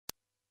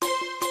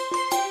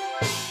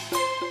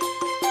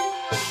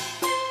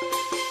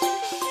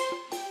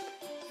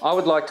I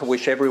would like to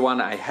wish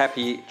everyone a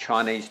happy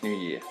Chinese New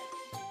Year.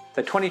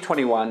 The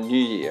 2021 New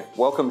Year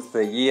welcomes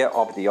the Year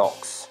of the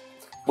Ox.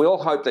 We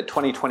all hope that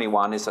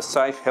 2021 is a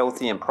safe,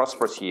 healthy and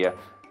prosperous year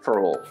for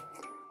all.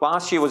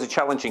 Last year was a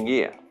challenging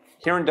year,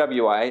 here in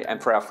WA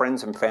and for our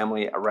friends and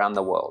family around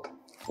the world.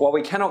 While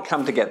we cannot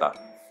come together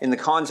in the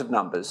kinds of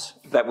numbers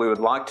that we would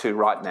like to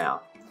right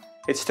now,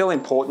 it's still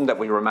important that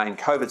we remain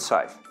COVID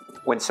safe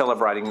when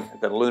celebrating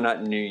the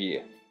Lunar New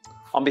Year.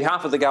 On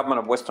behalf of the Government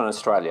of Western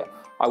Australia,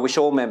 I wish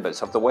all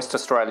members of the West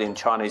Australian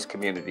Chinese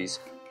communities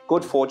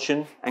good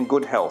fortune and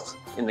good health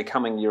in the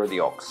coming Year of the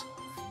Ox.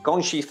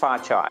 Gong Xi Fa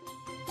Chai.